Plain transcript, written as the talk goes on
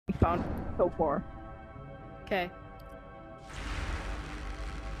we found so far. Okay.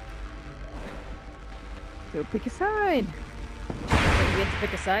 So pick a side. Wait, we have to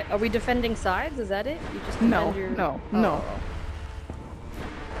pick a side? Are we defending sides? Is that it? You just defend No, your... no, Oh. no.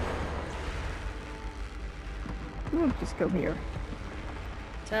 We'll just go here.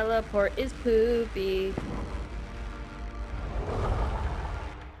 Teleport is poopy.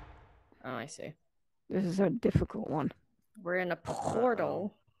 Oh, I see. This is a difficult one. We're in a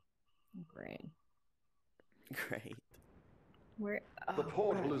portal. Great. Great. Where? The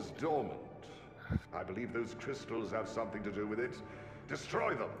portal is dormant. I believe those crystals have something to do with it.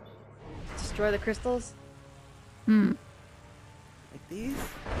 Destroy them. Destroy the crystals? Hmm. Like these?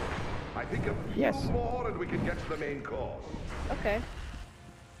 I think a few Yes. more and we can get to the main course. Okay.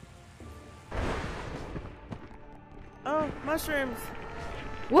 Oh, mushrooms.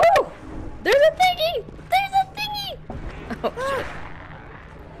 Woo! There's a thingy! There's a thingy! Oh,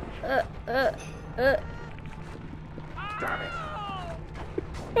 shit. Damn it.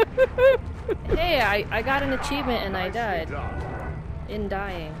 Hey, I got an achievement and I Nicely died. done. In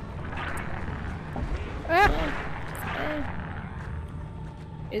dying. Ah,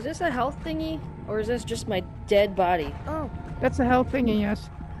 Is this a health thingy? Or is this just my dead body? Oh, that's a health thingy, yes.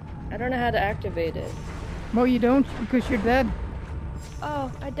 I don't know how to activate it. Well, you don't, because you're dead.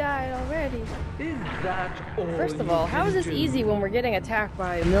 Oh, I died already. Is that all? First of all, how is this easy when we're getting attacked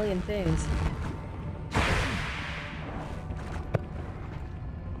by a million things?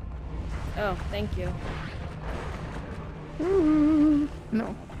 Oh, thank you. Ooh,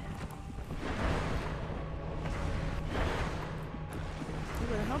 no. it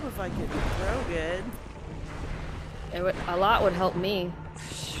would help if I could throw good. A lot would help me.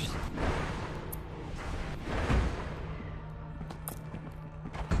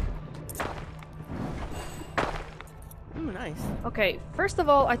 Ooh, nice. Okay, first of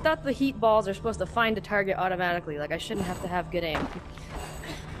all, I thought the heat balls are supposed to find a target automatically. Like, I shouldn't have to have good aim.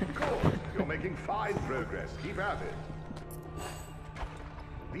 Good. You're making fine progress. Keep at it.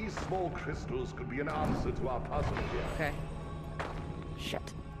 These small crystals could be an answer to our puzzle here. Okay.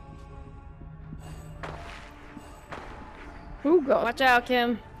 Shit. Oh god. Watch out,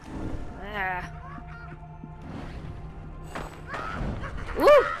 Kim. Ah. Woo!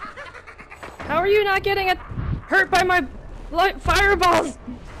 How are you not getting hurt by my fireballs?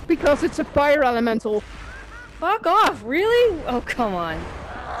 Because it's a fire elemental. Fuck off, really? Oh, come on.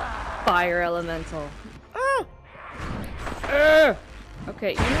 Fire elemental. Oh!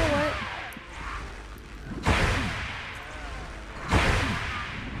 Okay, you know what?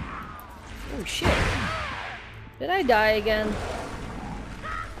 Oh, shit. Did I die again?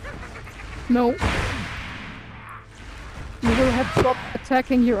 No. You will have to stop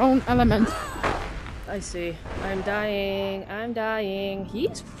attacking your own element. I see. I'm dying. I'm dying.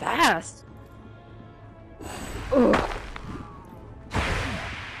 He's fast. Ugh.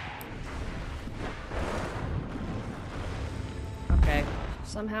 Okay.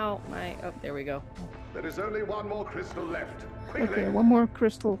 Somehow my... Oh, there we go. There is only one more crystal left. Quickly. Okay, one more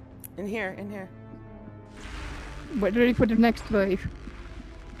crystal. In here, in here. We're ready for the next wave.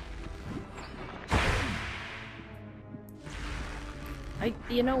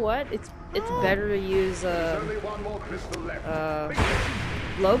 You know what? It's better to use There's only one more crystal left.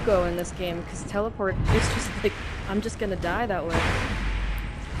 Quickly. logo in this game because teleport is just like I'm just gonna die that way.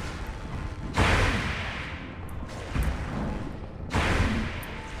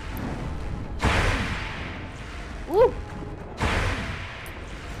 Woo!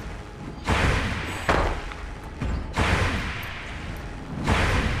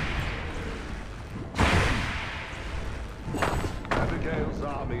 Abigail's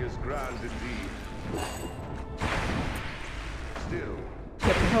army is grand indeed. Still,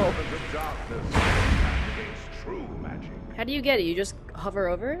 Get the help. servant of darkness stands against true magic. How do you get it? You just hover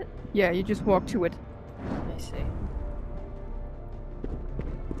over it? Yeah, you just walk to it. I see.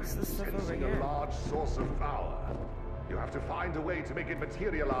 What's this stuff over Sensing here? a large source of power. You have to find a way to make it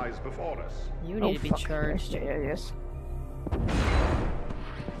materialize before us. You need to be fuck. charged. Yeah, yes.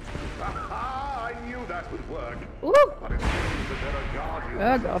 Aha! I knew that would work. Ooh! But it seems that there are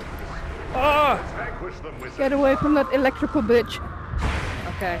guardians. Oh god. Oh! Let's vanquish them, wizard. Get away from that electrical bitch.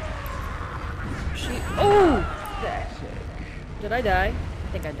 Okay. She. Oh! Did I die? I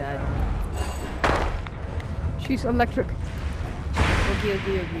think I died. She's electric. Oogie,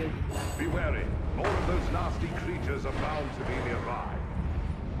 oogie, oogie, oogie. Be wary. More of those nasty creatures are bound to be nearby.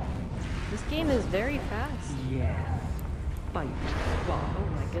 This game is very fast. Yes. Fight, Oh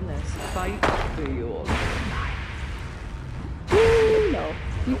my goodness. fight for your Ooh, no.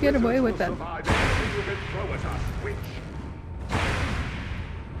 You get Wizards away will with that. survive anything you can throw at us, witch.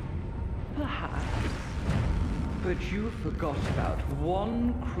 But you forgot about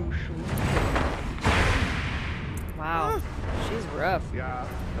one crucial thing. Wow, she's rough. Yeah,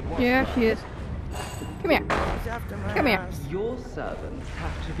 and what? Yeah, she is. Come here. He's after my Come here. ass. Your servants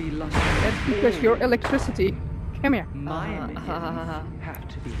have to be lucky. That's because you're electricity. Come here. My minions have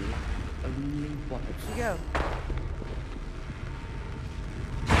to be lucky only once. Where'd she go?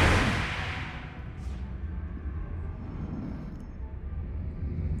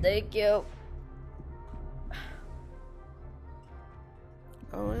 Thank you.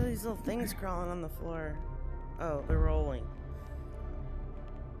 Oh, what are these little things crawling on the floor? Oh, they're rolling.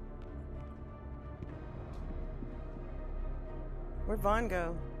 Where'd Vaughn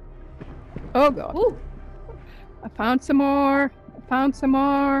go? Oh god. Ooh. I found some more. I found some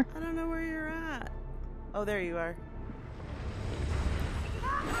more. I don't know where you're at. Oh, there you are.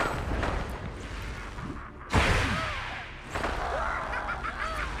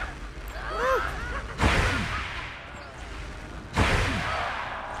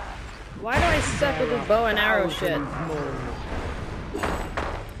 Why do I suck with this bow and arrow shit?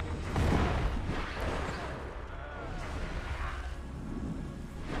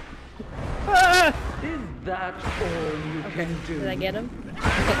 Ah! Is that all you can do? Did I get him?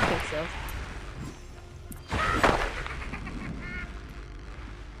 I think so.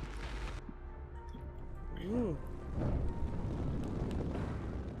 Ooh.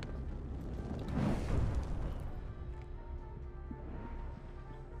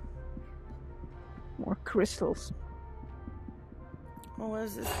 More crystals. Oh, what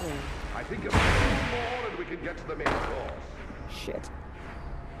is this thing? I think a few more and we can get to the main course. Shit.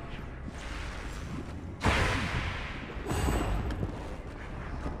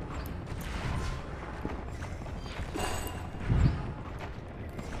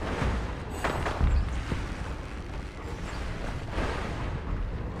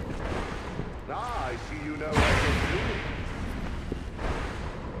 Ah, I see you know what you're doing.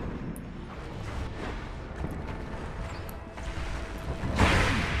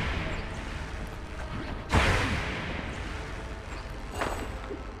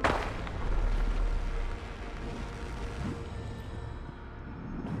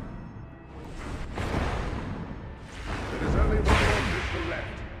 There is only one more crystal left.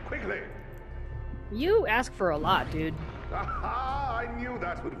 Quickly! You ask for a lot, dude. Aha! I knew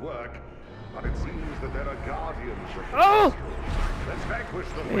that would work. But it seems that there are guardians of the Oh! crystal. Let's vanquish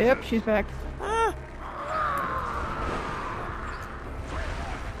them. Yep, wizards. she's back. Ah!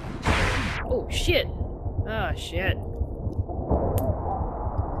 Oh shit. Ah shit.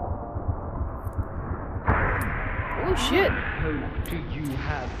 Oh shit. Hope do you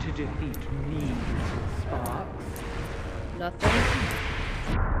have to defeat me, little Sparks? Nothing.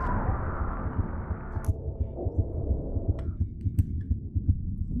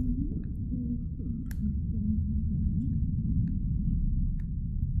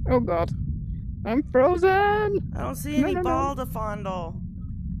 Oh god. I'm frozen! I don't see No, any no, no. ball to fondle.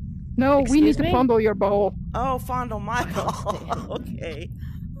 No, we Excuse Oh, need to me? fondle your bowl. Oh, fondle my ball. Okay.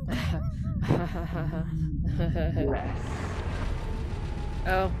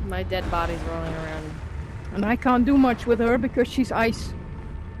 Oh, my dead body's rolling around. And I can't do much with her because she's ice.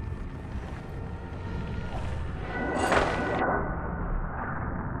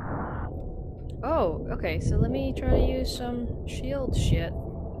 Oh, okay, so let me try to use some shield shit.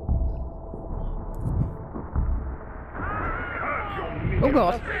 Oh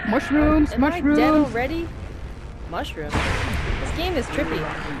god. Mushrooms, Am I dead mushrooms. already? Mushroom. This game is trippy.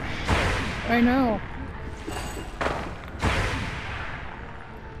 I know.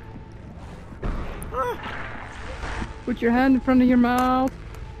 Put your hand in front of your mouth.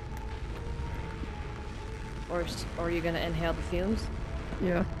 Or are you gonna inhale the fumes?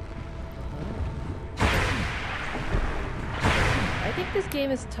 Yeah. I think this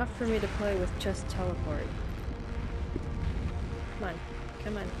game is tough for me to play with just teleport. Come on.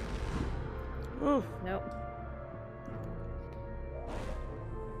 Come on. Ooh. Nope.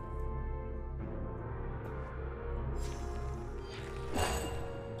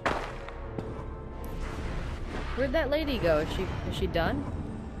 Where'd that lady go? Is she done?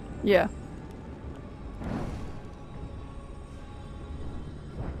 Yeah.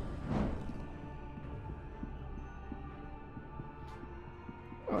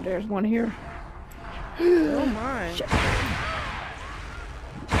 Oh, there's one here. Oh my.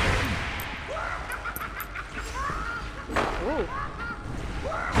 Ooh.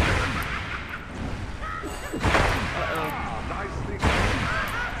 Ah, nicely done.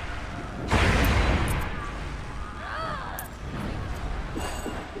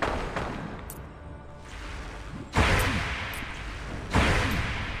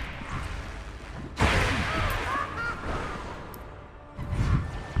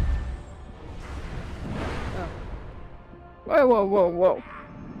 Whoa, whoa, whoa, whoa.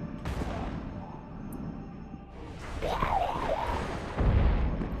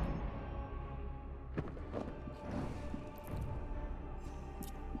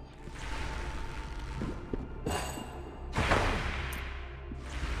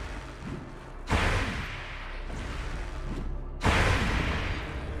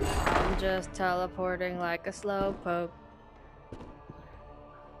 I'm just teleporting like a slowpoke.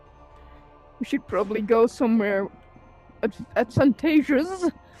 We should probably go somewhere advantageous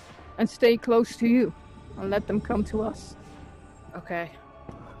and stay close to you and let them come to us. Okay.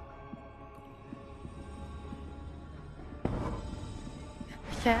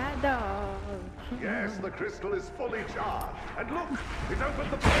 Shadow. Yes, the crystal is fully charged. And look, it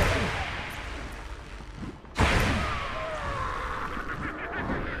opened the portal.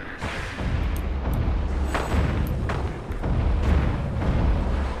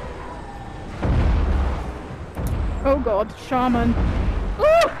 Oh god, shaman.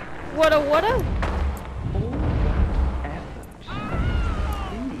 Ooh! What a All that effort.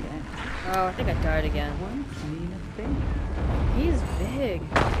 In the end, Oh, I think I died again. won't mean a thing. He's big.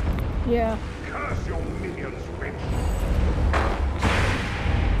 Yeah. Curse your minions, witch.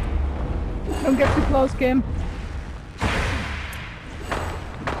 Don't get too close, Kim.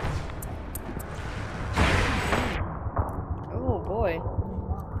 Oh boy.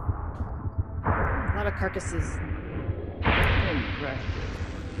 A lot of carcasses. Impressive.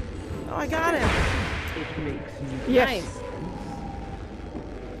 Oh, I got him. It makes me Yes. Nice.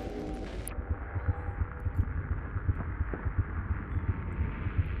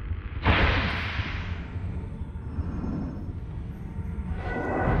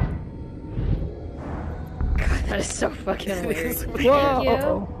 God, that is so fucking weird. It's weird. Whoa. you.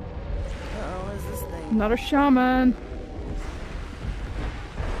 Uh-oh. what is this thing? Another shaman.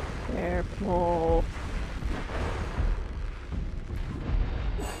 Careful.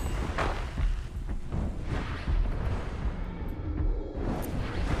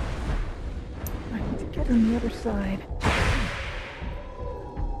 I need to get on the other side.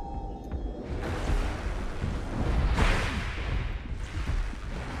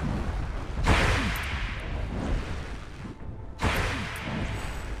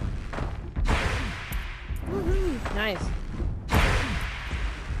 Nice.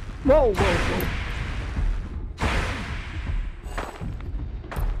 Whoa, whoa, whoa.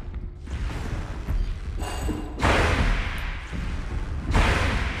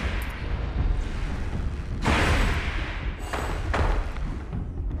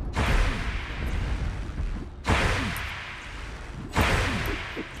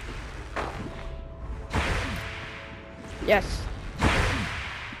 Yes.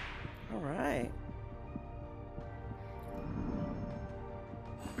 All right.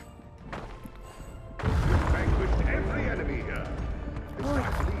 Vanquished every enemy here. It's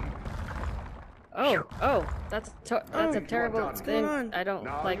time to leave. Oh, that's a Oh, terrible what's thing. going on? I don't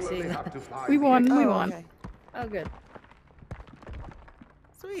Now like you only seeing have that. to find We the won, exit. we Oh, won. okay. Oh, good.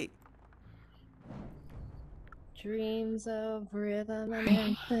 Sweet. Dreams of rhythm and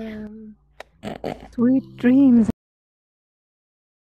anthem. Sweet dreams